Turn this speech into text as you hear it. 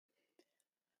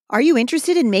Are you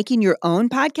interested in making your own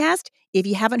podcast? If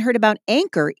you haven't heard about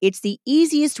Anchor, it's the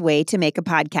easiest way to make a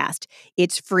podcast.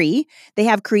 It's free. They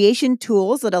have creation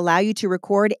tools that allow you to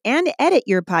record and edit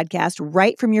your podcast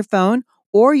right from your phone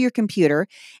or your computer.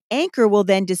 Anchor will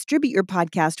then distribute your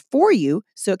podcast for you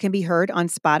so it can be heard on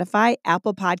Spotify,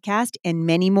 Apple Podcast, and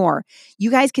many more.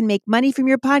 You guys can make money from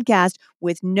your podcast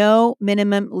with no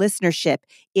minimum listenership.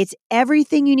 It's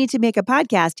everything you need to make a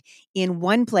podcast in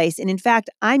one place. And in fact,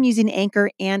 I'm using Anchor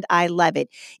and I love it.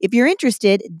 If you're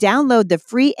interested, download the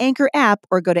free Anchor app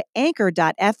or go to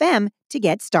anchor.fm to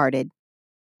get started.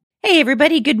 Hey,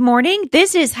 everybody. Good morning.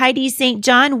 This is Heidi St.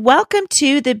 John. Welcome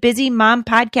to the Busy Mom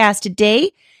Podcast.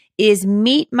 Today is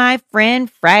Meet My Friend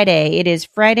Friday. It is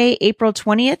Friday, April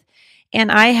 20th,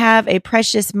 and I have a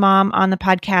precious mom on the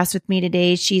podcast with me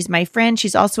today. She's my friend.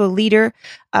 She's also a leader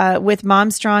with Mom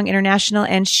Strong International,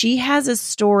 and she has a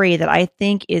story that I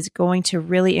think is going to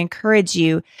really encourage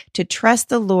you to trust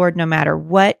the Lord no matter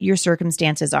what your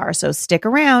circumstances are. So stick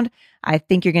around. I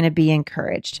think you're going to be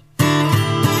encouraged.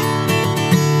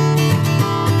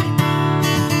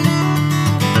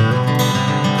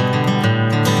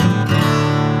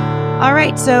 All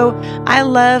right. So I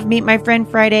love Meet My Friend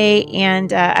Friday,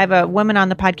 and I have a woman on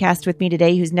the podcast with me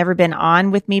today who's never been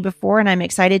on with me before, and I'm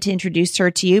excited to introduce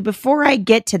her to you. Before I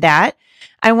get to that,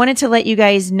 I wanted to let you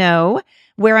guys know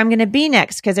where I'm going to be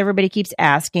next because everybody keeps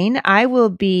asking. I will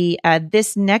be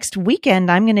this next weekend.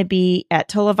 I'm going to be at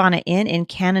Tolovana Inn in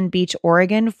Cannon Beach,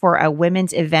 Oregon for a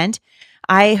women's event.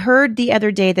 I heard the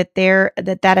other day that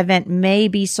that event may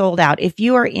be sold out. If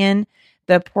you are in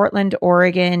the Portland,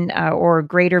 Oregon, or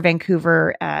Greater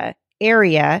Vancouver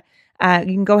area, you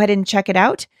can go ahead and check it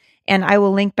out. And I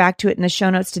will link back to it in the show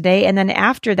notes today. And then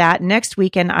after that, next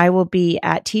weekend, I will be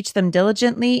at Teach Them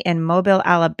Diligently in Mobile,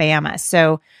 Alabama.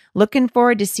 So looking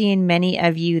forward to seeing many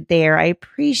of you there. I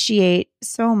appreciate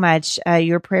so much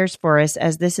your prayers for us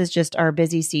as this is just our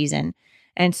busy season.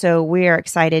 And so we are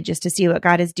excited just to see what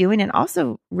God is doing and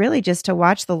also really just to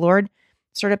watch the Lord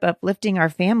sort of uplifting our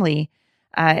family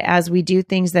as we do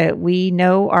things that we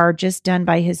know are just done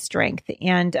by his strength.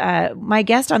 And my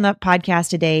guest on the podcast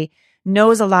today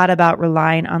knows a lot about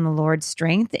relying on the Lord's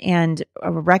strength and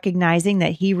recognizing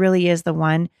that he really is the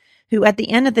one who, at the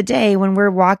end of the day, when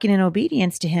we're walking in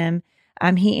obedience to him,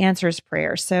 he answers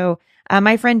prayer. So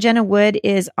my friend Jenna Wood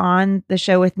is on the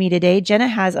show with me today. Jenna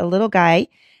has a little guy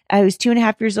who's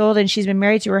 2.5 years old, and she's been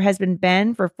married to her husband,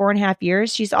 Ben, for 4.5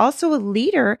 years. She's also a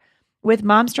leader with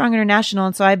Mom Strong International.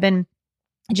 And so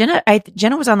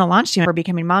Jenna was on the launch team for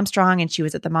Becoming Mom Strong, and she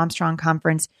was at the Mom Strong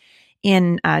conference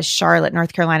in Charlotte,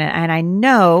 North Carolina. And I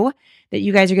know that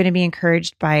you guys are going to be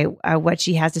encouraged by what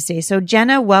she has to say. So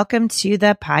Jenna, welcome to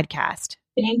the podcast.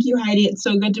 Thank you, Heidi. It's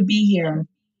so good to be here.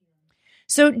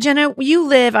 So Jenna, you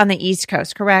live on the East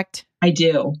Coast, correct? I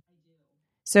do.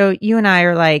 So you and I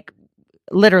are like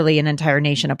literally an entire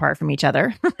nation apart from each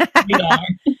other. We are.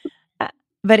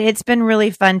 But it's been really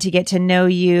fun to get to know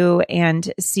you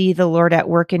and see the Lord at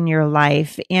work in your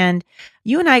life. And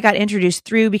you and I got introduced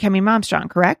through Becoming Mom Strong,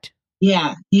 correct?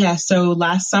 Yeah. So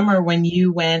last summer when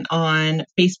you went on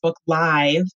Facebook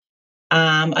Live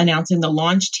announcing the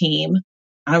launch team,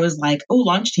 I was like, oh,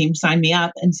 launch team, sign me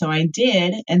up. And so I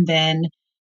did. And then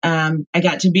I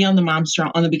got to be on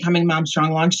the Becoming Mom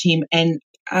Strong launch team. And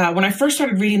when I first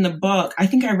started reading the book, I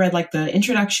think I read like the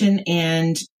introduction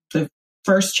and the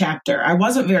first chapter. I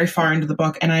wasn't very far into the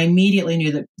book, and I immediately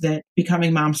knew that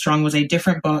Becoming Mom Strong was a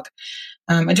different book,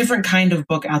 a different kind of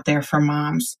book out there for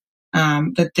moms.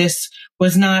 That this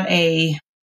was not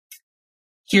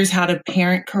here's how to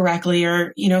parent correctly,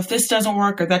 or, if this doesn't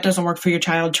work or that doesn't work for your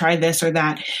child, try this or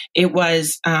that. It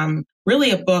was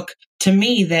really a book to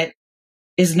me that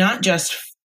is not just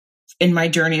in my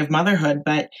journey of motherhood,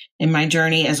 but in my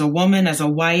journey as a woman, as a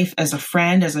wife, as a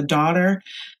friend, as a daughter.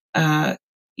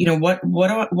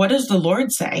 What does the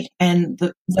Lord say? And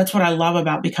that's what I love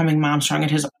about Becoming Mom Strong.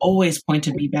 It has always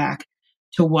pointed me back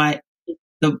to what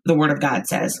the Word of God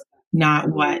says, not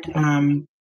what,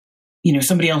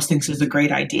 somebody else thinks is a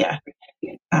great idea.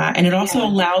 And it also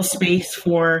allows space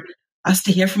for us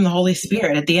to hear from the Holy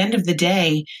Spirit. At the end of the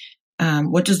day,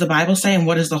 what does the Bible say, and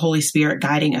what is the Holy Spirit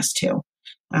guiding us to?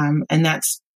 And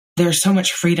there's so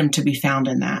much freedom to be found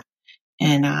in that.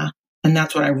 And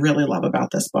that's what I really love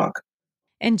about this book.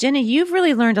 And Jenna, you've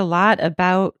really learned a lot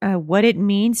about what it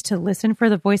means to listen for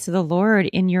the voice of the Lord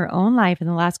in your own life in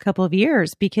the last couple of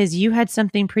years, because you had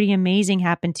something pretty amazing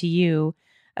happen to you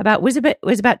was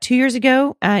about 2 years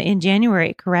ago in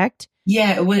January, correct?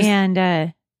 Yeah, it was.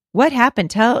 And what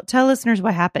happened? Tell listeners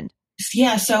what happened.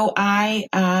 Yeah, so I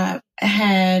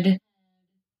had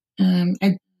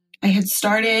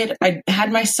I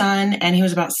had my son, and he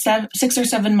was about 6 or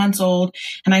 7 months old.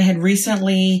 And I had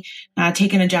recently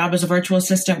taken a job as a virtual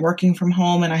assistant working from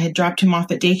home. And I had dropped him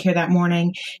off at daycare that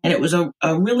morning. And it was a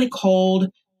really cold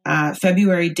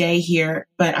February day here,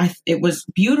 but it was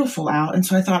beautiful out. And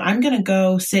so I thought, I'm going to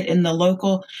go sit in the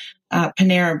local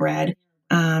Panera Bread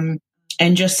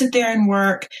and just sit there and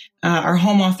work. Our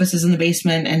home office is in the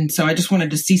basement. And so I just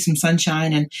wanted to see some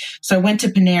sunshine. And so I went to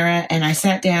Panera and I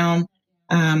sat down.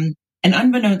 And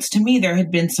unbeknownst to me, there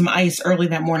had been some ice early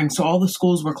that morning. So all the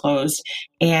schools were closed.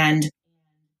 And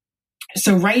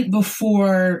so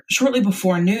shortly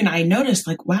before noon, I noticed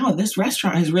like, wow, this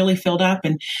restaurant has really filled up.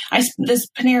 And this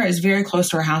Panera is very close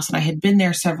to our house. And I had been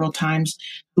there several times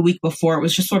the week before. It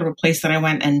was just sort of a place that I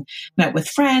went and met with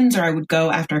friends, or I would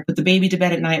go after I put the baby to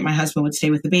bed at night. My husband would stay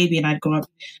with the baby and I'd go up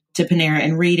to Panera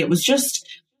and read. It was just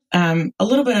a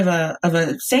little bit of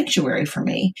a sanctuary for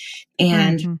me.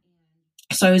 And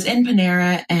so I was in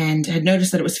Panera and had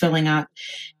noticed that it was filling up.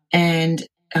 And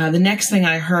the next thing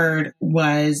I heard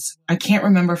was, I can't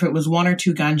remember if it was 1 or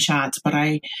 2 gunshots, but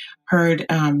I heard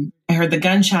the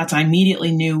gunshots. I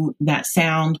immediately knew that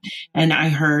sound, and I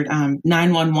heard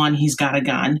 911. He's got a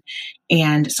gun,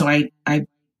 and so I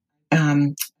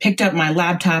picked up my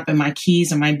laptop and my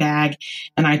keys and my bag,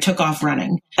 and I took off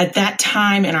running. At that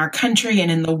time in our country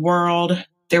and in the world,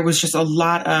 there was just a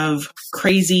lot of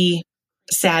crazy,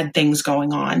 sad things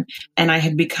going on, and I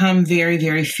had become very,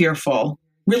 very fearful,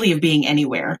 really, of being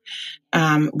anywhere.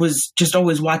 Was just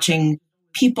always watching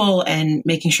people and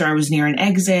making sure I was near an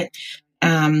exit.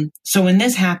 So when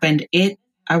this happened,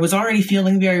 I was already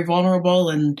feeling very vulnerable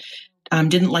and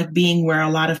didn't like being where a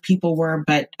lot of people were,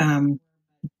 but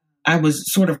I was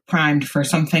sort of primed for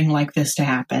something like this to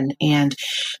happen. And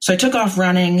so I took off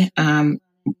running,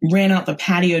 ran out the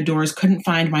patio doors, couldn't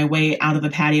find my way out of the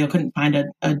patio, couldn't find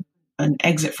an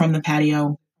exit from the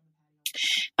patio.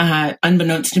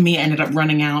 Unbeknownst to me, I ended up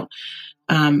running out,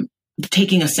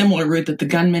 taking a similar route that the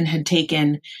gunman had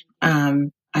taken.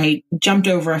 I jumped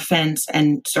over a fence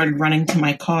and started running to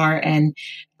my car. And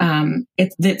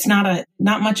it's not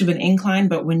much of an incline,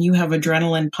 but when you have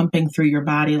adrenaline pumping through your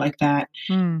body like that,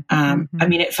 I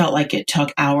mean, it felt like it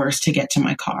took hours to get to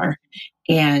my car.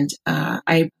 And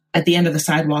at the end of the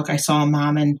sidewalk, I saw a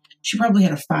mom, and she probably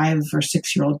had a 5 or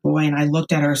 6-year-old boy. And I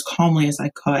looked at her as calmly as I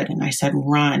could, and I said,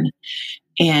 "Run."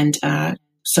 And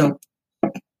so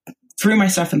threw my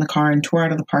stuff in the car and tore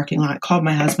out of the parking lot, called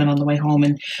my husband on the way home,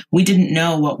 and we didn't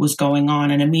know what was going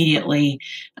on. And immediately,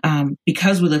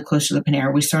 because we live close to the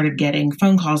Panera, we started getting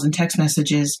phone calls and text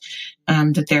messages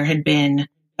that there had been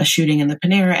a shooting in the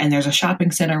Panera, and there's a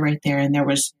shopping center right there, and there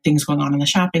was things going on in the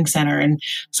shopping center. And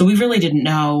so we really didn't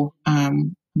know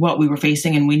what we were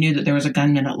facing, and we knew that there was a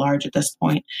gunman at large at this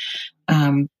point.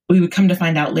 We would come to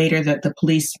find out later that the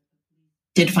police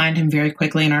did find him very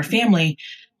quickly, and our family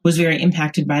was very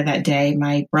impacted by that day.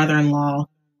 My brother-in-law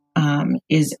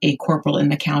is a corporal in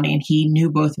the county, and he knew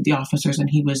both of the officers, and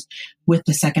he was with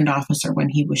the second officer when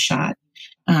he was shot.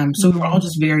 So we were all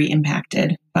just very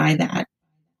impacted by that.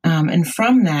 And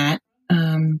from that,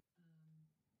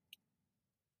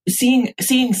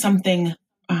 seeing something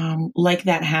like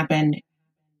that happen,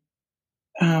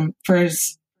 for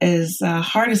as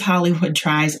hard as Hollywood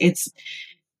tries,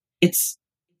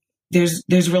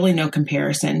 there's really no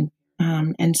comparison.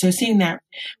 And so seeing that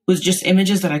was just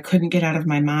images that I couldn't get out of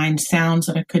my mind, sounds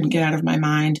that I couldn't get out of my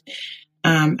mind.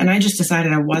 And I just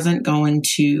decided I wasn't going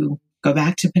to go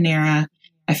back to Panera.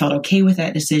 I felt okay with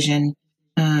that decision.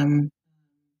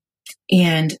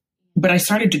 But I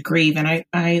started to grieve, and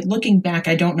I looking back,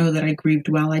 I don't know that I grieved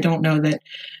well. I don't know that,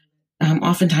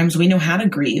 oftentimes we know how to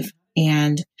grieve.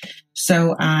 And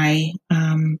so I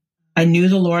knew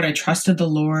the Lord, I trusted the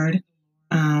Lord.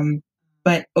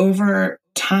 But over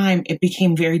time, it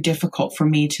became very difficult for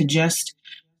me to just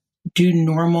do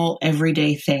normal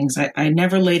everyday things. I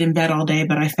never laid in bed all day,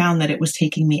 but I found that it was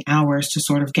taking me hours to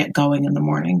sort of get going in the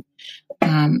morning.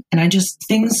 And I just,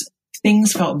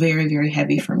 things felt very, very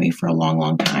heavy for me for a long,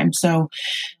 long time. So,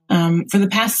 for the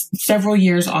past several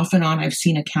years, off and on, I've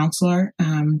seen a counselor,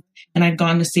 and I'd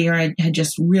gone to see her. I had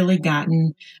just really I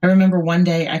remember one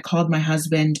day I called my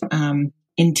husband,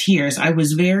 in tears. I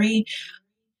was very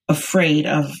afraid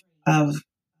of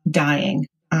dying,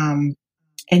 and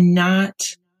not,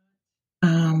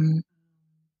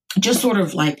 just sort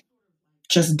of like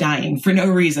just dying for no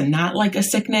reason, not like a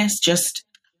sickness, just,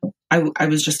 I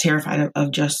was just terrified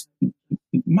of just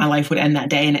my life would end that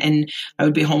day, and I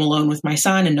would be home alone with my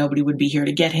son, and nobody would be here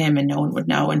to get him, and no one would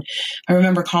know. And I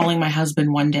remember calling my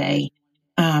husband one day,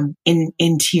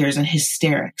 in tears and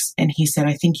hysterics. And he said,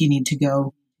 "I think you need to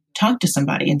go talk to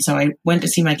somebody. And so I went to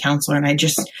see my counselor, and I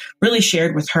just really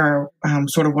shared with her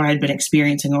sort of what I'd been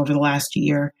experiencing over the last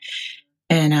year.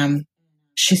 And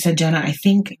she said, Jenna, I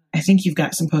think you've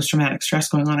got some post-traumatic stress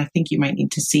going on. I think you might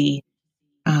need to see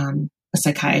a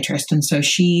psychiatrist. And so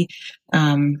she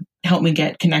helped me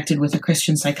get connected with a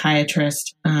Christian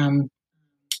psychiatrist.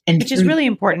 Which is really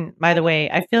important, by the way.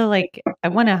 I feel like I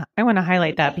want to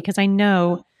highlight that, because I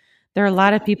know there are a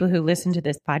lot of people who listen to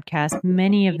this podcast.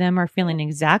 Many of them are feeling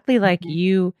exactly like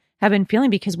you have been feeling,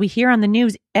 because we hear on the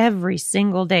news every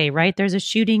single day, right? There's a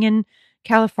shooting in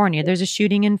California. There's a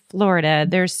shooting in Florida.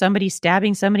 There's somebody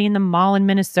stabbing somebody in the mall in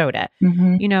Minnesota.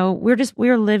 Mm-hmm. You know,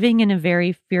 we're living in a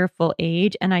very fearful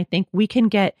age. And I think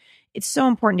it's so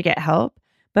important to get help,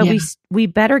 but we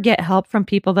better get help from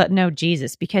people that know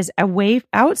Jesus, because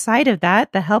outside of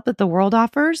that, the help that the world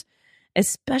offers,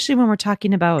 especially when we're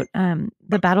talking about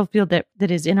the battlefield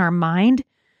that is in our mind,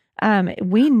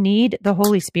 we need the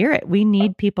Holy Spirit. We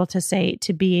need people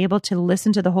to be able to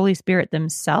listen to the Holy Spirit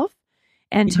themselves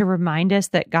and to remind us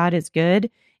that God is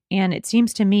good. And it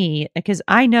seems to me, because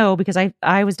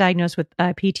I was diagnosed with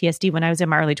PTSD when I was in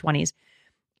my early 20s.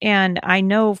 And I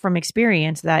know from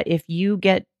experience that if you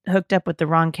get hooked up with the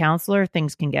wrong counselor,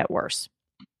 things can get worse.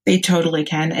 They totally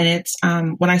can. And it's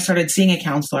when I started seeing a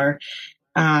counselor,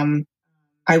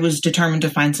 I was determined to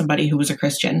find somebody who was a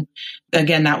Christian.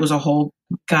 Again, that was a whole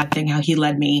God thing, how he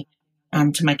led me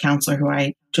to my counselor, who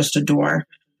I just adore.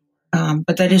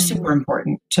 But that is super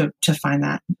important to find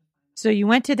that. So you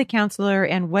went to the counselor,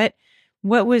 and what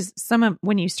was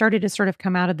when you started to sort of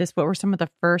come out of this, what were some of the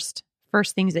first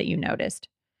things that you noticed?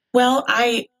 Well,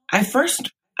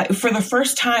 for the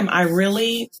first time, I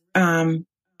really, I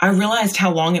realized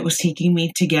how long it was taking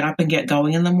me to get up and get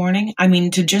going in the morning. I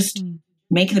mean, to just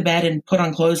make the bed and put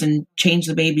on clothes and change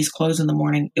the baby's clothes in the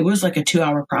morning, it was like a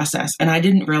 2-hour process. And I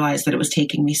didn't realize that it was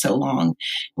taking me so long,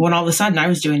 when all of a sudden I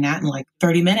was doing that in like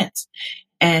 30 minutes.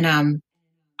 And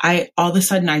all of a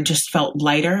sudden I just felt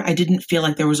lighter. I didn't feel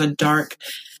like there was a dark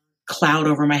cloud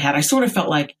over my head. I sort of felt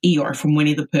like Eeyore from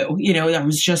Winnie the Pooh. You know, I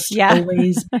was just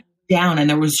always down, and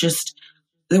there was just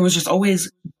always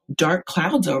dark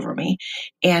clouds over me.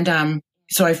 And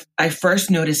so I first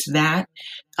noticed that.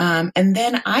 And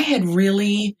then I had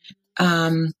really,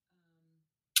 I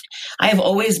have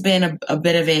always been a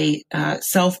bit of a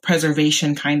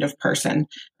self-preservation kind of person.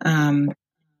 And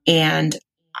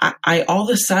I all of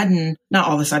a sudden, not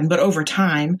all of a sudden, but over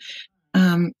time,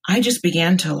 I just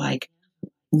began to like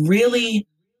really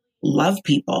love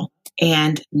people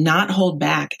and not hold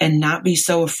back and not be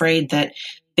so afraid that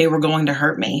they were going to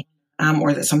hurt me,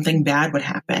 or that something bad would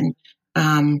happen.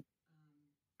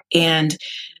 And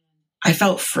I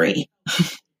felt free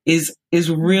is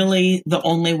really the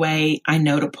only way I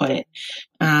know to put it.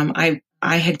 I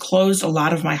had closed a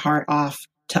lot of my heart off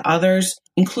to others,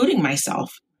 including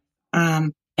myself,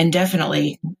 and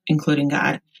definitely including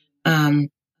God. And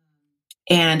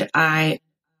I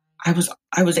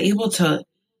was able to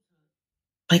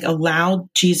like allow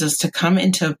Jesus to come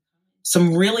into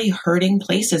some really hurting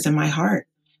places in my heart,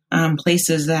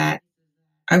 places that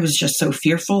I was just so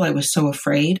fearful. I was so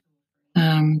afraid.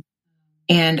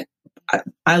 And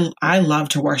I love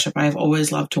to worship. I've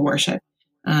always loved to worship.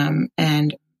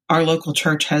 And our local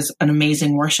church has an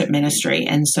amazing worship ministry.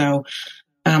 And so,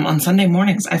 on Sunday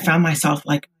mornings, I found myself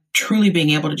like truly being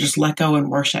able to just let go and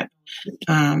worship.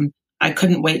 I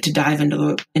couldn't wait to dive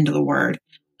into the word,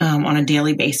 on a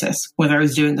daily basis, whether I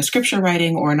was doing the scripture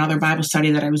writing or another Bible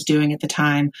study that I was doing at the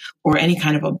time, or any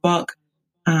kind of a book.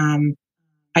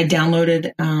 I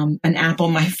downloaded an app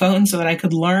on my phone so that I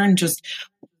could learn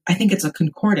I think it's a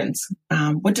concordance.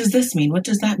 What does this mean? What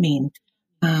does that mean?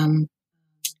 And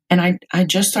I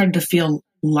just started to feel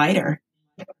lighter.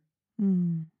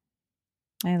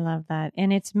 I love that.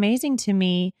 And it's amazing to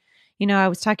me, I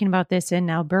was talking about this in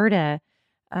Alberta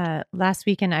last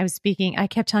weekend. I was speaking. I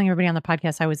kept telling everybody on the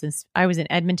podcast I was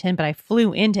in Edmonton, but I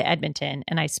flew into Edmonton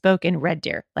and I spoke in Red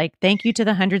Deer. Like, thank you to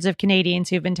the hundreds of Canadians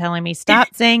who've been telling me stop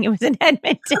saying it was in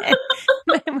Edmonton.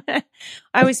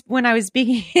 when I was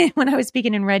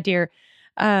speaking in Red Deer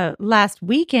last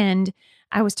weekend,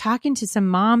 I was talking to some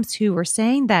moms who were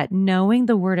saying that knowing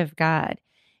the Word of God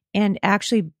and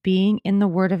actually being in the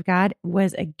Word of God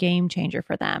was a game changer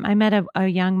for them. I met a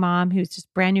young mom who's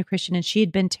just brand new Christian, and she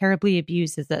had been terribly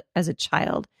abused as a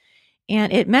child.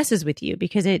 And it messes with you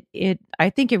because I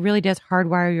think it really does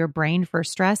hardwire your brain for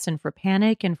stress and for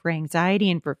panic and for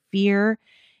anxiety and for fear,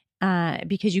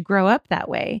 because you grow up that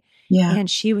way. Yeah. And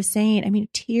she was saying,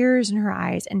 tears in her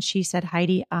eyes. And she said,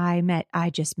 Heidi,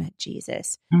 I just met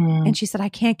Jesus. And she said, I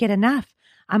can't get enough.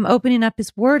 I'm opening up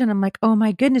his word and I'm like, oh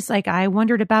my goodness, like I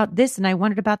wondered about this and I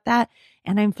wondered about that.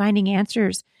 And I'm finding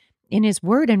answers in his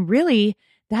word. And really,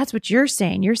 that's what you're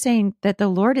saying. You're saying that the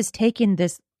Lord has taken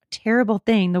this terrible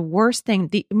thing, the worst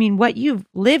thing. What you've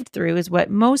lived through is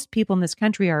what most people in this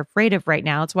country are afraid of right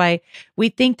now. It's why we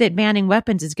think that banning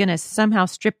weapons is going to somehow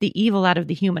strip the evil out of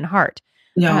the human heart.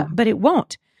 No. But it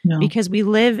won't, No. because we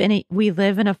live in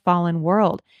a fallen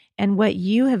world. And what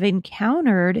you have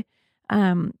encountered,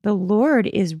 the Lord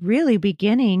is really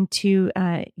beginning to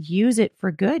use it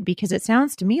for good, because it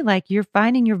sounds to me like you're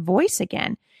finding your voice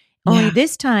again. Yeah. Only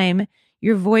this time,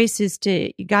 your voice is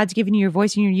God's giving you your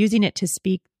voice, and you're using it to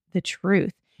speak the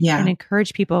truth and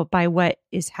encourage people by what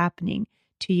is happening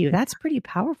to you. That's pretty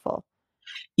powerful.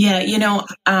 Yeah.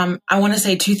 I want to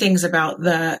say two things about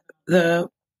the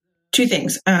two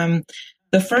things.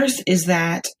 The first is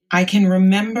that I can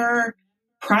remember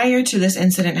prior to this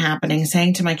incident happening,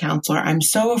 saying to my counselor, I'm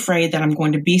so afraid that I'm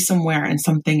going to be somewhere and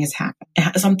something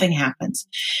happens.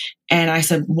 And I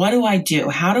said, what do I do?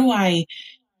 How do I,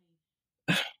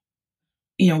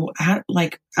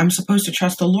 I'm supposed to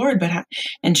trust the Lord,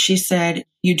 and she said,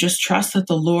 you just trust that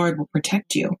the Lord will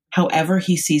protect you however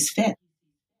he sees fit.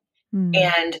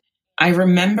 And I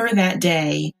remember that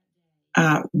day,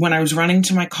 when I was running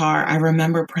to my car, I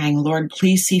remember praying, Lord,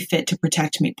 please see fit to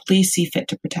protect me. Please see fit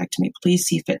to protect me. Please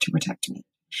see fit to protect me.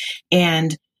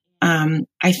 And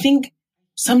I think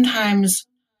sometimes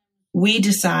we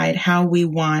decide how we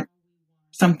want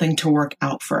something to work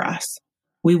out for us.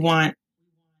 We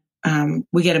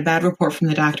get a bad report from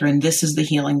the doctor, and this is the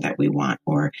healing that we want,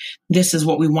 or this is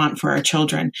what we want for our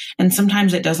children. And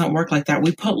sometimes it doesn't work like that.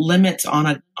 We put limits on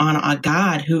a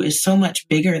God who is so much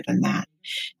bigger than that.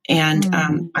 And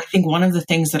I think one of the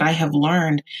things that I have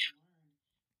learned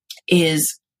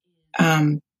is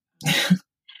to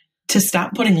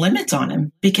stop putting limits on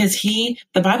him, because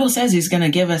the Bible says he's going to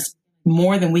give us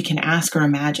more than we can ask or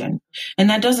imagine. And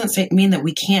that doesn't mean that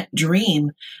we can't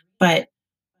dream, but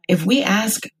if we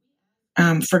ask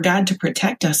for God to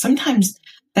protect us, sometimes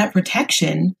that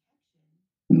protection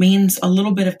means a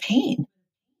little bit of pain.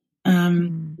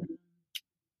 And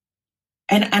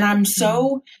I'm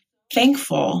so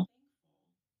thankful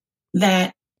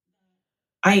that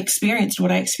I experienced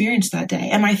what I experienced that day.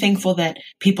 Am I thankful that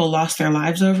people lost their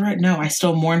lives over it? No, I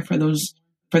still mourn for those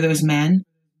men.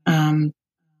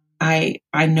 I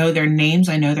know their names.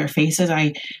 I know their faces.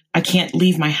 I can't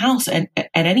leave my house at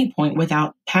any point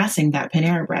without passing that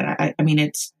Panera Bread.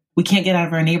 We can't get out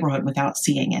of our neighborhood without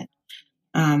seeing it.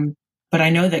 But I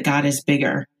know that God is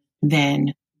bigger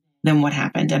than what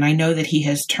happened. And I know that he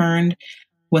has turned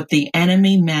what the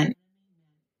enemy meant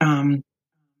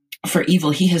for evil.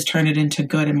 He has turned it into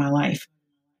good in my life.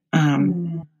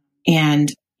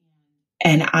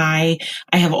 And I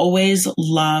have always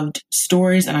loved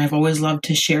stories, and I've always loved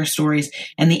to share stories.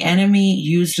 And the enemy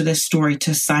used this story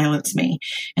to silence me.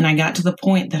 And I got to the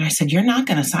point that I said, you're not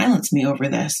going to silence me over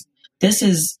this. This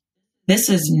is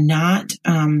not,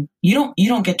 you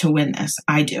don't get to win this.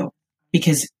 I do,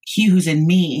 because he who's in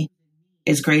me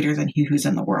is greater than he who's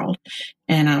in the world.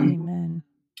 And, Amen.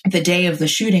 The day of the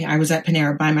shooting, I was at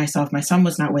Panera by myself. My son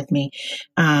was not with me.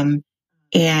 And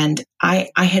I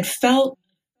had felt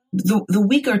the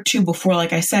week or two before,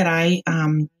 like I said, I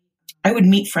would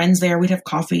meet friends there. We'd have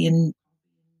coffee and,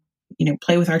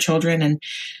 play with our children.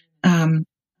 And,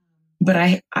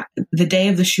 but the day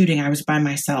of the shooting, I was by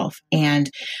myself, and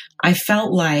I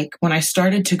felt like when I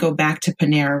started to go back to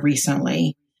Panera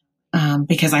recently,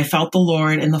 because I felt the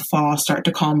Lord in the fall start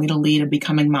to call me to lead a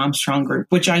Becoming Mom Strong group,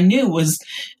 which I knew was,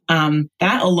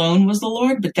 that alone was the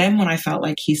Lord. But then when I felt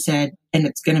like he said, and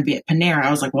it's going to be at Panera,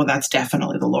 I was like, well, that's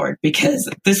definitely the Lord, because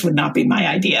this would not be my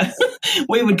idea.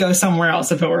 We would go somewhere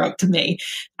else if it were up to me.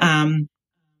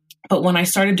 But when I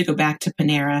started to go back to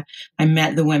Panera, I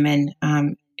met the women,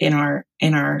 in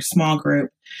our small group.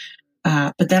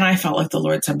 But then I felt like the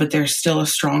Lord said, but there's still a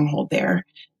stronghold there.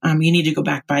 You need to go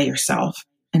back by yourself.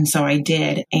 And so I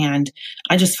did. And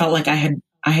I just felt like I had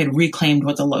reclaimed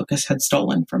what the locust had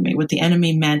stolen from me, what the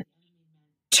enemy meant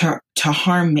to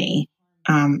harm me.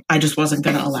 I just wasn't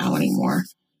going to allow anymore.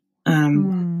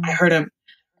 I heard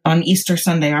on Easter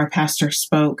Sunday, our pastor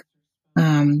spoke,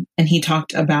 and he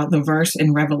talked about the verse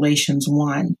in Revelations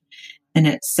 1. And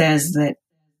it says that,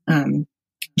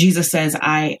 Jesus says,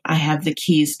 I have the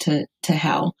keys to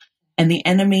hell. And the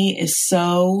enemy is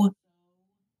so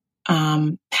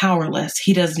powerless.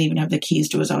 He doesn't even have the keys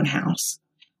to his own house.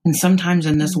 And sometimes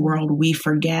in this world, we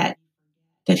forget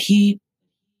that he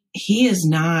is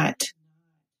not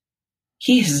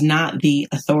the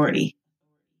authority.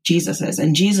 Jesus is,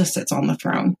 and Jesus sits on the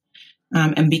throne.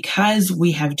 And because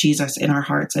we have Jesus in our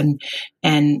hearts and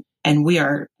we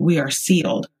are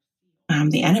sealed,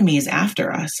 the enemy is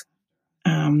after us.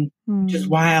 which is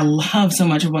why I love so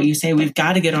much of what you say. We've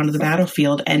got to get onto the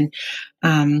battlefield. And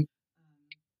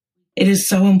it is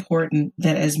so important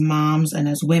that as moms and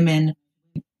as women,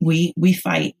 we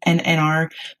fight, and our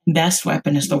best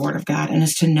weapon is the Word of God, and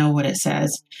is to know what it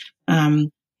says.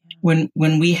 When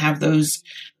we have those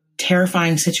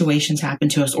terrifying situations happen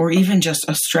to us, or even just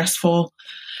a stressful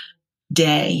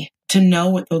day, to know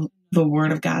what the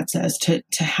Word of God says,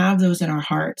 to have those in our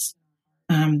hearts.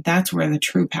 That's where the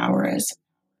true power is.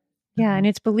 Yeah. And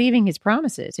it's believing his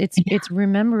promises. It's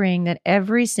remembering that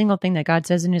every single thing that God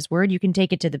says in his word, you can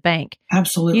take it to the bank.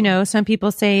 Absolutely. You know, some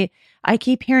people say, I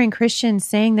keep hearing Christians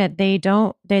saying that they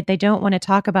don't want to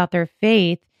talk about their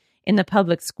faith in the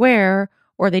public square,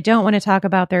 or they don't want to talk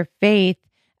about their faith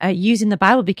using the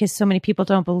Bible because so many people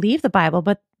don't believe the Bible.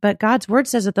 But God's word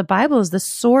says that the Bible is the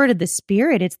sword of the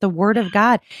Spirit. It's the word of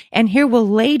God. And here we'll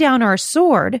lay down our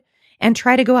sword and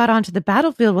try to go out onto the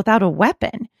battlefield without a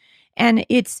weapon. And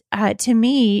it's, to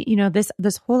me, you know,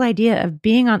 this whole idea of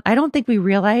being on, I don't think we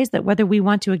realize that whether we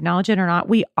want to acknowledge it or not,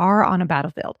 we are on a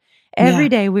battlefield. Every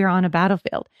day we are on a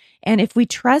battlefield. And if we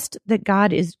trust that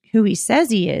God is who he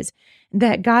says he is,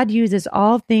 that God uses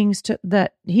all things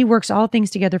that he works all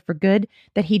things together for good,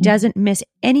 that he doesn't miss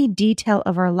any detail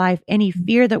of our life, any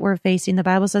fear that we're facing. The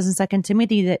Bible says in 2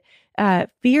 Timothy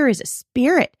that fear is a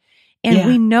spirit. And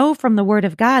we know from the word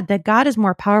of God that God is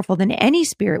more powerful than any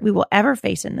spirit we will ever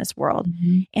face in this world.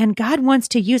 And God wants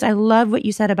to use, I love what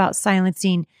you said about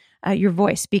silencing your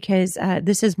voice, because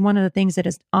this is one of the things that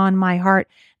is on my heart,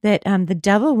 that the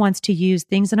devil wants to use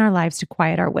things in our lives to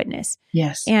quiet our witness.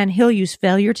 Yes. And he'll use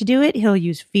failure to do it. He'll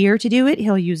use fear to do it.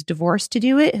 He'll use divorce to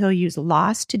do it. He'll use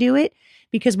loss to do it,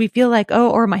 because we feel like,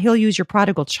 he'll use your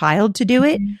prodigal child to do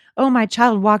it. Oh, my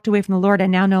child walked away from the Lord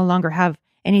and now no longer have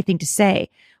anything to say.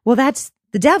 Well, that's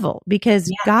the devil,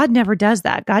 because God never does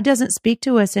that. God doesn't speak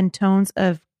to us in tones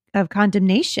of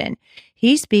condemnation.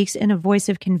 He speaks in a voice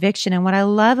of conviction. And what I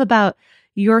love about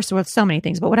so many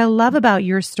things, but what I love about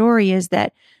your story is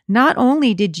that not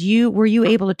only were you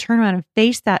able to turn around and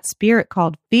face that spirit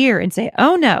called fear and say,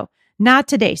 oh no, not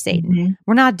today, Satan.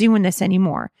 We're not doing this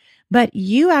anymore. But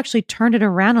you actually turned it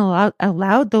around and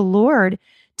allowed the Lord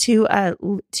to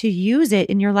use it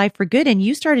in your life for good. And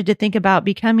you started to think about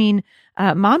becoming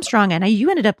Mom Strong. And you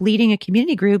ended up leading a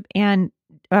community group and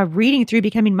reading through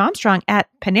Becoming Mom Strong at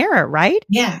Panera, right?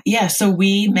 Yeah. So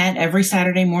we met every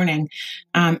Saturday morning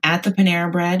at the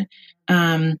Panera Bread.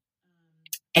 And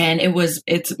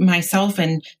it's myself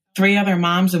and 3 other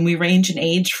moms, and we range in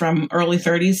age from early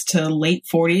 30s to late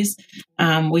 40s.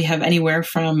 We have anywhere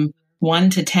from 1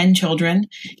 to 10 children.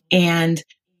 And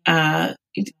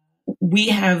we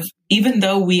have, even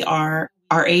though our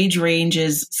age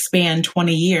ranges span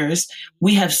 20 years,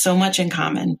 we have so much in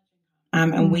common.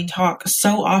 And we talk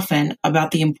so often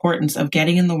about the importance of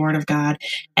getting in the Word of God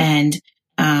and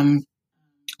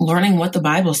learning what the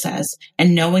Bible says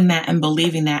and knowing that and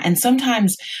believing that. And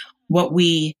sometimes what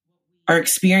we are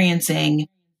experiencing,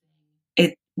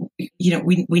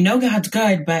 we know God's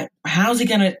good, but how's he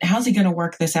gonna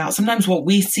work this out? Sometimes what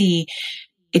we see,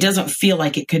 it doesn't feel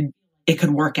like it could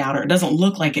work out, or it doesn't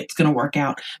look like it's going to work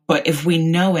out. But if we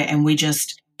know it and we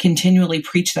just continually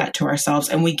preach that to ourselves,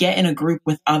 and we get in a group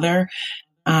with other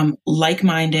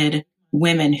like-minded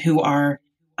women who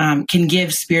can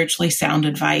give spiritually sound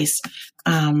advice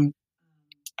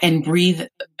and breathe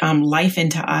life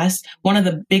into us. One of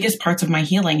the biggest parts of my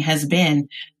healing has been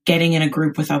getting in a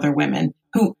group with other women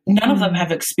who none of them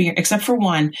have experienced, except for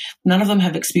one, none of them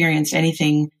have experienced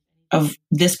anything of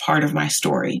this part of my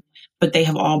story. But they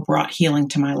have all brought healing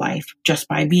to my life just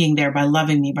by being there, by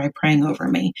loving me, by praying over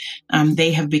me.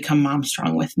 They have become Mom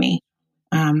Strong with me.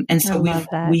 And so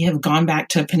we have gone back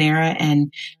to Panera,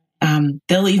 and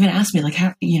they'll even ask me, like,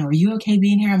 are you okay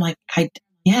being here? I'm like,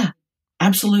 yeah,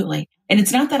 absolutely. And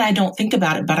it's not that I don't think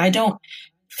about it, but I don't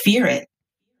fear it.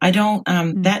 I don't,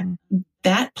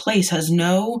 that place has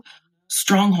no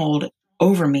stronghold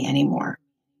over me anymore.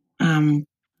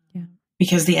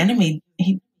 Because the enemy,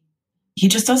 he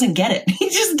just doesn't get it. He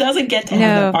just doesn't get to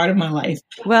have that part of my life.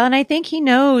 Well, and I think he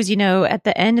knows, at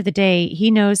the end of the day, he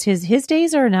knows his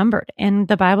days are numbered. And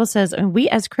the Bible says, and we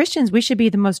as Christians, we should be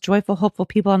the most joyful, hopeful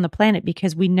people on the planet,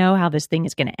 because we know how this thing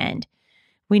is going to end.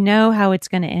 We know how it's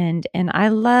going to end. And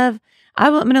I'm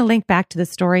going to link back to the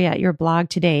story at your blog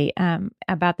today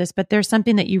about this, but there's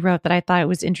something that you wrote that I thought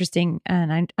was interesting.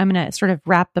 And I'm going to sort of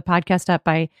wrap the podcast up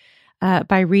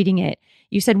by reading it.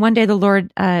 You said, one day the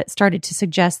Lord started to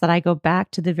suggest that I go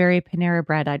back to the very Panera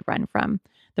Bread I'd run from.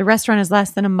 The restaurant is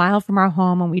less than a mile from our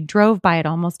home, and we drove by it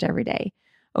almost every day.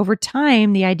 Over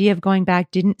time, the idea of going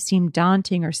back didn't seem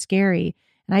daunting or scary,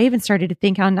 and I even started to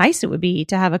think how nice it would be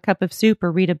to have a cup of soup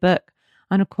or read a book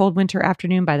on a cold winter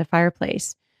afternoon by the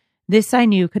fireplace. This I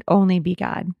knew could only be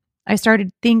God. I started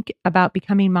to think about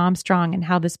becoming Mom Strong and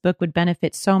how this book would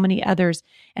benefit so many others.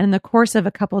 And in the course of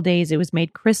a couple of days, it was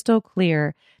made crystal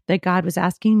clear that God was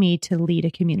asking me to lead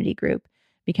a community group.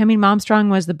 Becoming Mom Strong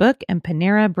was the book, and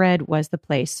Panera Bread was the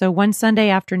place. So one Sunday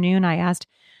afternoon, I asked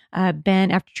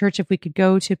Ben after church if we could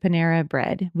go to Panera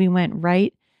Bread. We went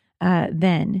right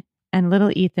then, and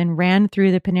little Ethan ran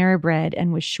through the Panera Bread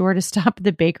and was sure to stop at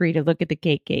the bakery to look at the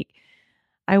cake.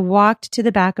 I walked to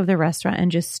the back of the restaurant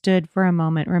and just stood for a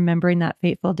moment, remembering that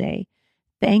fateful day,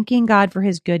 thanking God for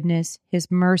his goodness,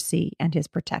 his mercy, and his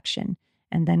protection.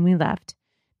 And then we left.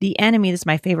 The enemy, this is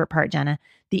my favorite part, Jenna,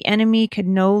 the enemy could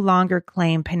no longer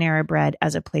claim Panera Bread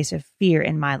as a place of fear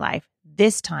in my life.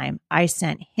 This time, I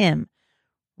sent him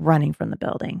running from the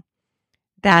building.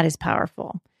 That is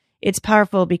powerful. It's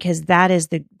powerful because that is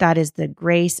the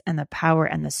grace and the power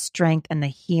and the strength and the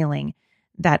healing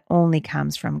that only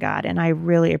comes from God. And I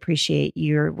really appreciate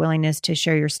your willingness to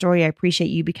share your story. I appreciate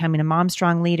you becoming a Mom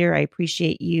Strong leader. I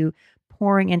appreciate you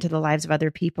pouring into the lives of other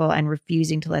people and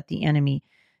refusing to let the enemy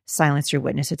silence your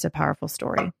witness. It's a powerful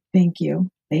story. Thank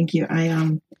you.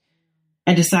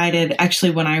 I decided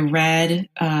actually when I read,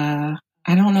 I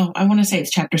don't know, I want to say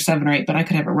it's chapter 7 or 8, but I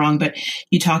could have it wrong. But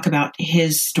you talk about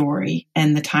his story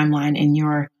and the timeline in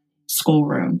your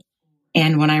schoolroom.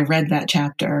 And when I read that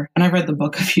chapter, and I read the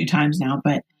book a few times now,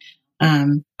 but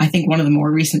I think one of the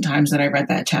more recent times that I read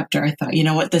that chapter, I thought, you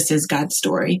know what, this is God's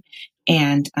story.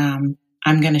 And I'm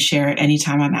going to share it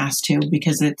anytime I'm asked to,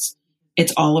 because it's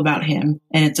all about him,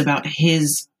 and it's about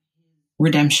his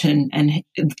redemption and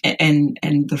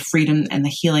the freedom and the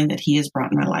healing that he has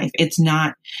brought in my life. It's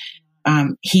not,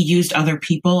 he used other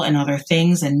people and other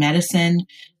things and medicine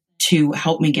to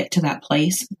help me get to that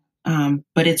place.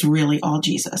 But it's really all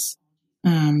Jesus.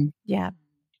 Yeah.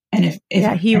 And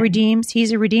if he redeems,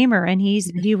 he's a redeemer, and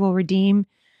he will redeem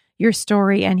your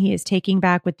story, and he is taking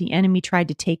back what the enemy tried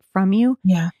to take from you.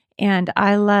 Yeah. And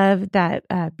I love that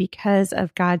because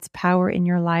of God's power in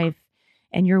your life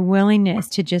and your willingness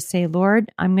to just say,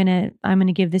 Lord, I'm going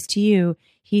to give this to you.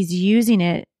 He's using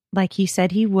it like he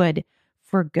said he would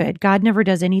for good. God never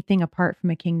does anything apart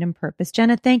from a kingdom purpose.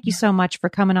 Jenna, thank you so much for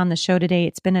coming on the show today.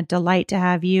 It's been a delight to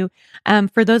have you.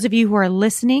 For those of you who are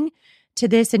listening to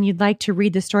this and you'd like to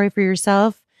read the story for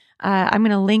yourself, I'm going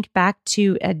to link back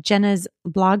to Jenna's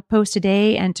blog post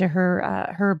today and to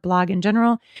her blog in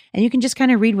general. And you can just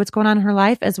kind of read what's going on in her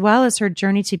life, as well as her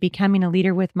journey to becoming a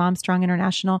leader with Mom Strong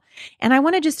International. And I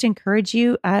want to just encourage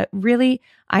you, really,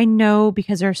 I know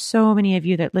because there are so many of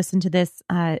you that listen to this,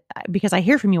 because I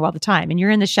hear from you all the time, and you're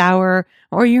in the shower,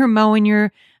 or you're mowing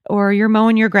your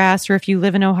grass, or if you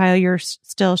live in Ohio, you're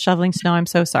still shoveling snow. I'm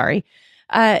so sorry.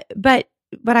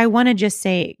 But I want to just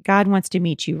say, God wants to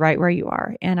meet you right where you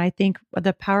are. And I think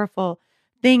the powerful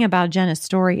thing about Jenna's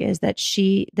story is that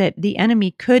the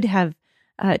enemy could have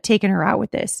taken her out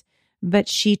with this, but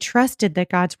she trusted that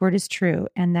God's word is true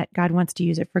and that God wants to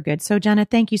use it for good. So Jenna,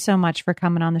 thank you so much for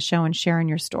coming on the show and sharing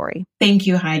your story. Thank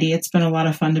you, Heidi. It's been a lot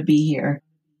of fun to be here.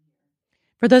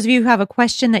 For those of you who have a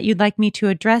question that you'd like me to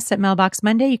address at Mailbox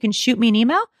Monday, you can shoot me an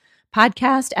email,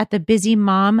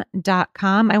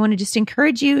 podcast@thebusymom.com. I want to just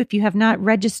encourage you, if you have not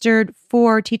registered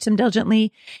for Teach Them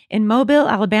Diligently in Mobile,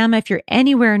 Alabama, if you're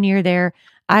anywhere near there,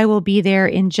 I will be there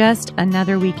in just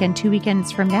another weekend, 2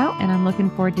 weekends from now, and I'm looking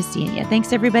forward to seeing you.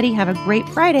 Thanks, everybody. Have a great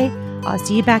Friday. I'll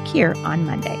see you back here on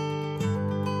Monday.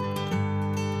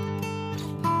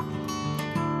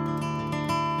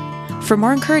 For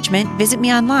more encouragement, visit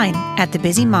me online at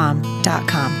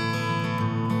thebusymom.com.